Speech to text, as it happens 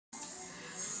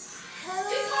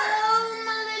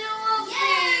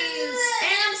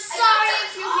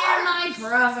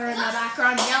brother in the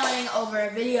background yelling over a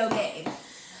video game.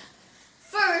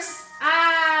 First,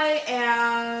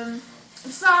 I'm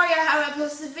sorry I haven't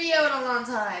posted a video in a long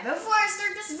time. Before I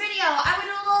start this video, I would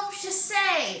love to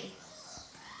say,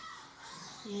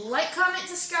 like, comment,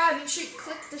 subscribe. Make sure you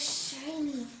click the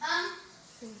shiny,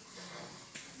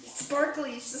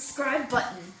 sparkly subscribe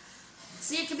button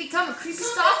so you can become a creepy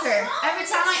stalker. Every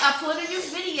time I upload a new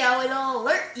video, it'll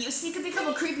alert you so you can become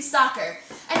a creepy stalker.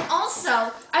 And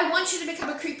also, I want you to become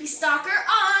a creepy stalker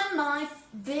on my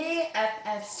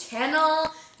BFF's channel,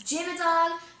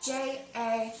 Janadog,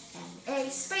 J-A-N-A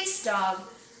space dog.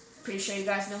 Pretty sure you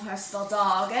guys know how to spell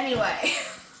dog anyway.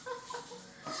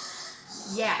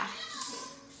 Yeah.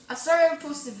 I started to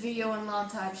post a video in a long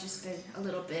time, it's just been a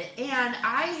little bit. And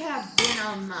I have been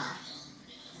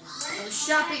I was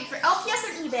shopping for LPS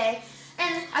on eBay,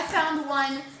 and I found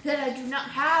one that I do not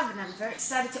have, and I'm very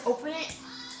excited to open it.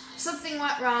 Something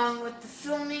went wrong with the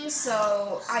filming,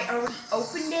 so I already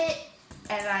opened it,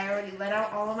 and I already let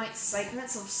out all of my excitement,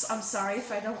 so I'm sorry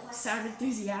if I don't sound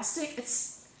enthusiastic.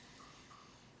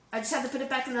 I just had to put it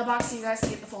back in the box so you guys can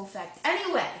get the full effect.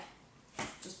 Anyway,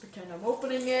 just pretend I'm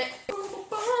opening it.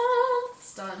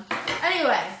 It's done.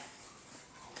 Anyway,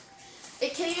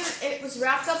 it was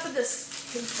wrapped up with this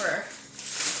paper.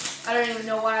 I don't even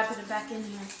know why I put it back in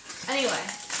here. Anyway,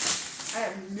 I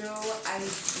have no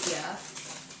idea.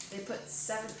 They put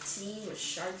 17 with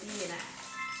Sharpie and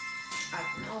I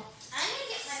don't know. I'm gonna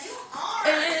get my new arm.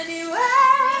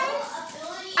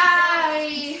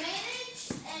 Anyway,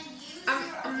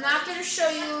 I'm not gonna show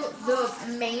you the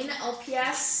main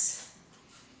LPS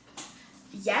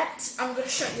yet. I'm gonna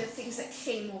show you the things that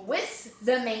came with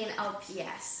the main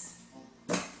LPS.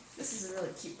 This is a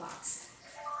really cute box.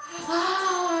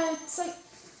 It's like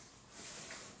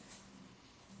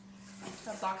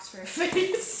a box for a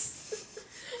face.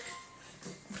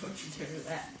 Don't you dare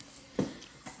that.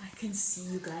 I can see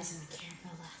you guys in the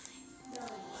camera laughing. No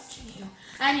one's watching you.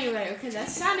 Anyway, okay, that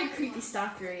sounded creepy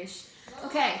stalkerish.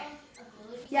 Okay.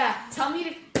 Yeah, tell me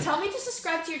to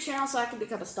subscribe to your channel so I can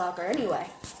become a stalker. Anyway.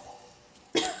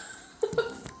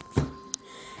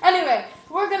 Anyway,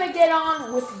 we're gonna get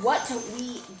on with what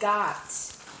we got.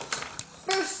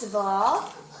 First of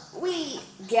all, we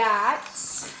got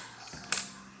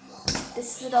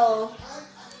this little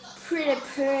pretty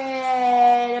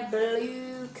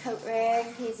blue coat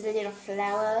rack. Here's a little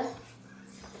flower.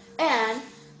 And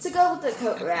to go with the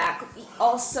coat rack, we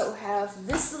also have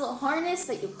this little harness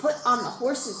that you put on the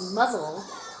horse's muzzle.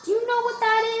 Do you know what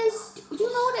that is? Do you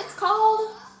know what it's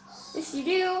called? If you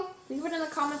do, leave it in the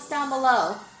comments down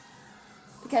below.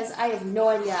 Because I have no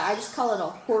idea. I just call it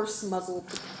a horse muzzle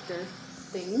protector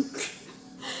thing.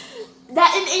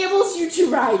 That enables you to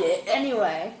ride it.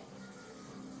 Anyway.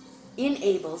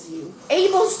 Enables you.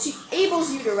 Ables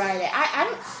you to ride it.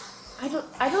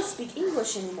 I don't speak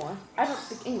English anymore. I don't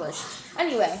speak English.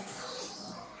 Anyway.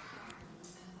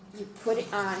 You put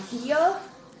it on here.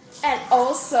 And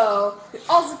also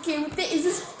came with it is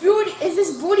this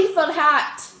beautiful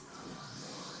hat.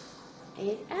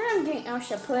 And I'm going to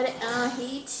also put it on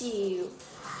here too.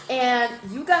 And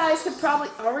you guys could probably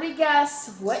already guess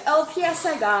what LPS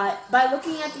I got by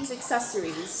looking at these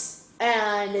accessories.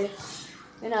 And,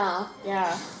 you know,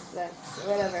 yeah,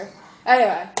 whatever.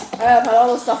 Anyway, I have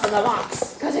all the stuff in the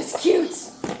box because it's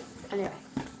cute. Anyway,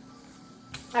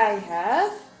 I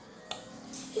have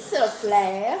this little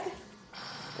flag.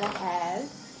 I have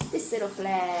this little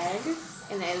flag.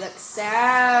 And they look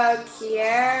so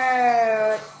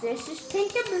cute. This is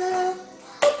pink and blue.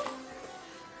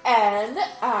 And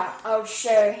I'll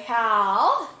show you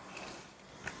how.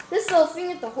 This little thing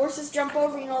that the horses jump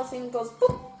over, you know, the thing that goes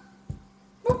boop,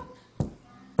 boop,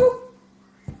 boop,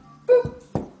 boop,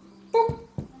 boop,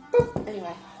 boop.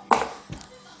 Anyway,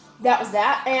 that was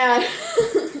that, and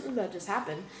that just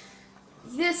happened.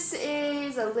 This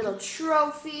is a little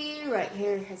trophy. Right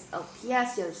here it has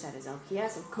LPS. The other side is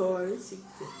LPS, of course. You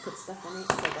can put stuff in it.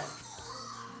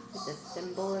 It's like a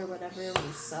thimble or whatever when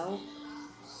you sew.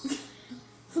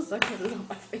 It's like I put it on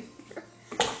my finger.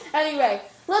 Anyway,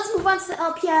 let's move on to the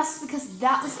LPS because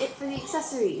that was it for the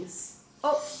accessories.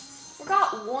 Oh,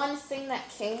 forgot one thing that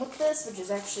came with this, which is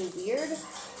actually weird.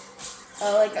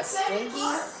 Like a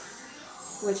slinky.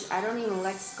 Which I don't even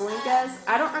like Skolinkas.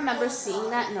 I don't remember seeing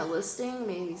that in the listing.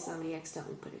 Maybe somebody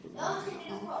accidentally put it in there.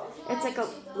 It's like a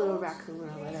little raccoon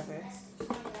or whatever.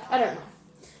 I don't know.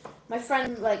 My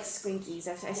friend likes Squinkies.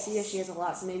 I see that she has a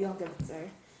lot, so maybe I'll give it to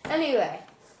her. Anyway.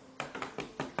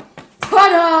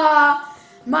 Ta-da!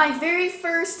 My very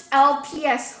first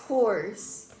LPS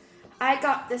horse. I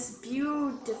got this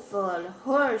beautiful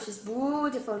horse.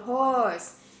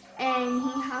 And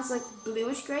he has like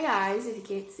bluish gray eyes, if you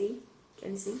can't see.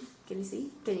 Can you see? Can you see?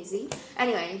 Can you see?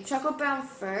 Anyway, chocolate brown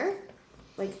fur,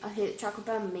 like a chocolate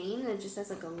brown mane, and it just has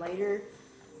like a lighter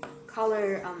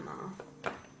color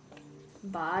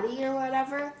body or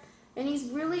whatever. And he's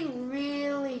really,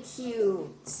 really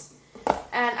cute.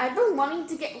 And I've been wanting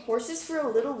to get horses for a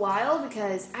little while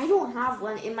because I don't have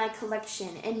one in my collection,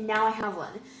 and now I have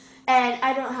one. And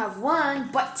I don't have one,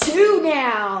 but two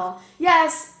now.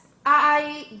 Yes,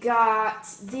 I got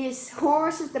this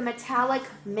horse with the metallic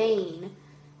mane.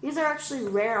 These are actually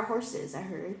rare horses, I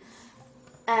heard.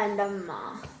 And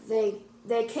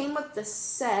they came with the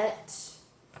set.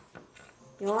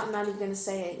 You know what? I'm not even gonna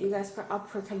say it. You guys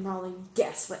can probably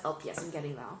guess what LPS I'm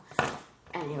getting though.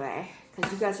 Anyway,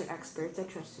 because you guys are experts, I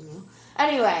trust in you.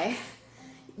 Anyway,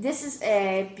 this is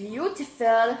a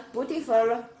beautiful,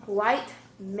 beautiful white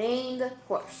maned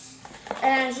horse.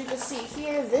 And as you can see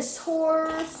here, this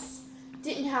horse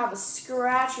didn't have a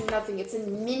scratch or nothing. It's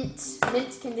in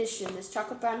mint condition, this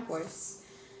chocolate brown horse.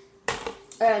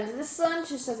 And this one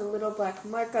just has a little black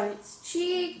mark on its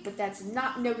cheek, but that's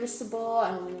not noticeable.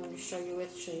 I don't even want to show you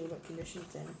what condition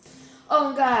it's in.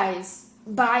 Oh, guys,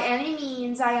 by any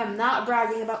means, I am not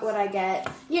bragging about what I get.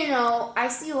 You know, I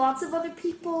see lots of other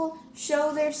people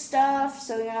show their stuff,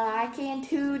 so, you know, I can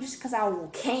too, just because I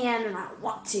can and I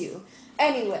want to.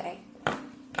 Anyway,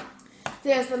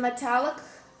 there's the metallic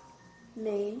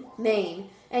mane,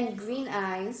 and green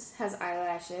eyes, has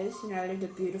eyelashes, you know, they're the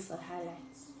beautiful highlights.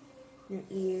 Your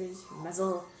ears, your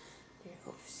muzzle, your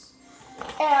hoofs.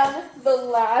 And the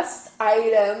last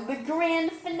item, the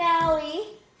grand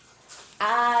finale,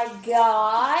 I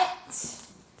got,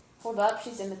 hold up,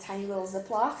 she's in the tiny little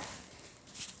Ziploc.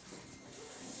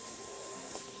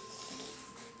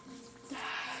 I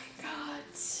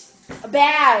got a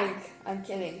bag. I'm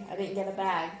kidding, I didn't get a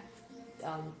bag.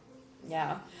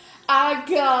 Yeah. I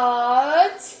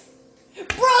got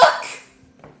Brooke!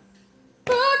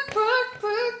 Brooke.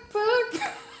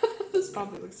 This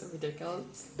probably looks so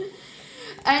ridiculous.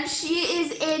 And she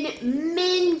is in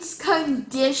mint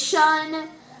condition.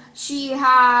 She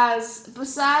has,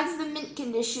 besides the mint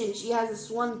condition, she has this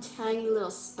one tiny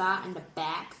little spot in the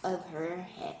back of her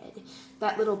head.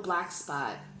 That little black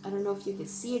spot. I don't know if you can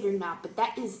see it or not, but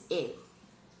that is it.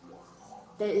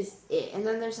 That is it. And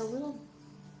then there's a little,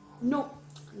 nope.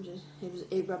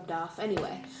 It rubbed off.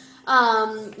 Anyway.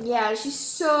 Yeah, she's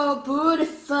so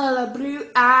beautiful. Blue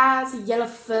eyes, yellow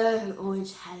fur,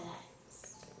 orange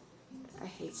highlights. I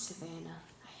hate Savannah.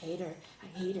 I hate her. I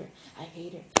hate her. I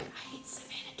hate her. I hate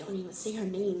Savannah. Don't even say her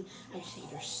name. I just hate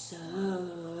her so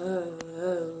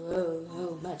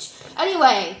much.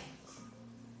 Anyway.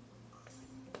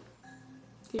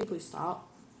 Can you please stop?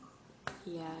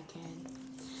 Yeah, I can.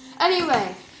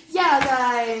 Anyway. Yeah,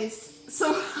 guys.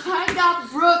 So, I got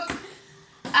Brooke.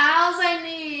 All I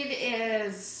need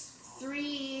is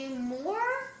 3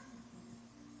 more?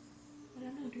 I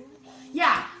don't know, do I?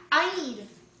 Yeah, I need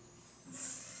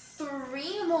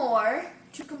 3 more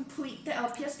to complete the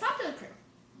LPS Popular Crew.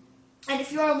 And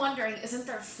if you are wondering, isn't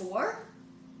there 4?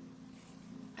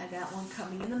 I got one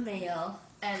coming in the mail.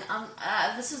 And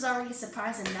this was already a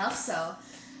surprise enough, so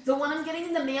the one I'm getting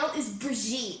in the mail is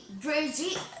Brigitte.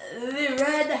 Brigitte, the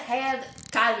red-haired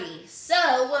collie.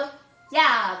 So,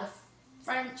 yeah, the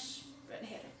French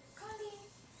red-haired collie.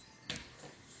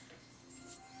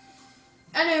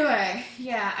 Anyway,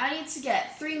 yeah, I need to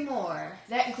get 3 more.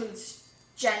 That includes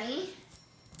Jenny,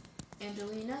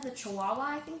 Angelina, the Chihuahua,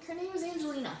 I think her name was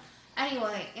Angelina.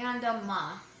 Anyway, and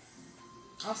I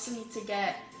also need to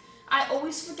get, I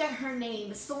always forget her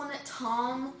name. It's the one that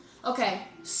Tom, okay,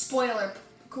 spoiler.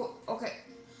 Cool. Okay,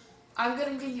 I'm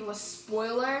gonna give you a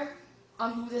spoiler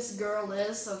on who this girl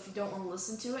is, so if you don't want to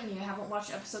listen to it and you haven't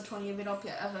watched episode 20 of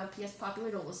LPS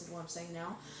Popular, don't listen to what I'm saying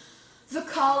now. The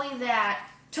collie that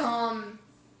Tom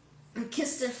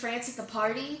kissed in France at the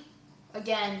party.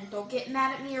 Again, don't get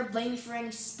mad at me or blame me for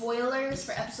any spoilers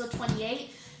for episode 28.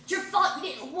 It's your fault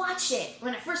you didn't watch it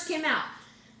when it first came out.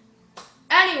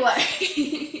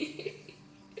 Anyway.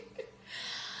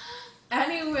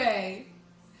 Anyway.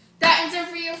 That ends it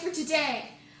for you for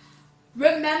today.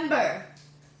 Remember,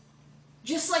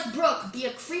 just like Brooke, be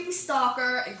a creepy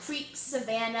stalker and creep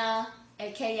Savannah,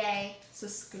 aka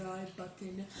subscribe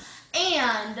button.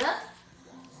 And,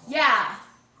 yeah,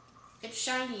 it's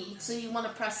shiny, so you want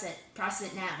to press it. Press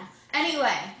it now.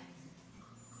 Anyway,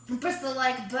 press the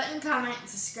like button, comment, and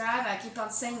subscribe. I keep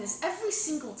on saying this every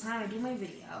single time I do my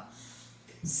video.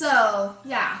 So,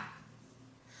 yeah.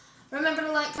 Remember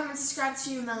to like, comment, subscribe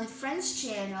to my friend's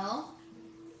channel,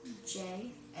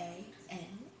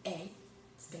 J-A-N-A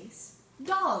space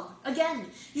dog.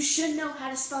 Again, you should know how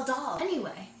to spell dog.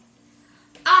 Anyway,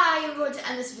 I am going to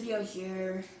end this video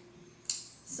here.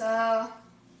 So So,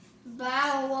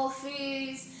 bye,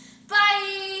 Wolfies.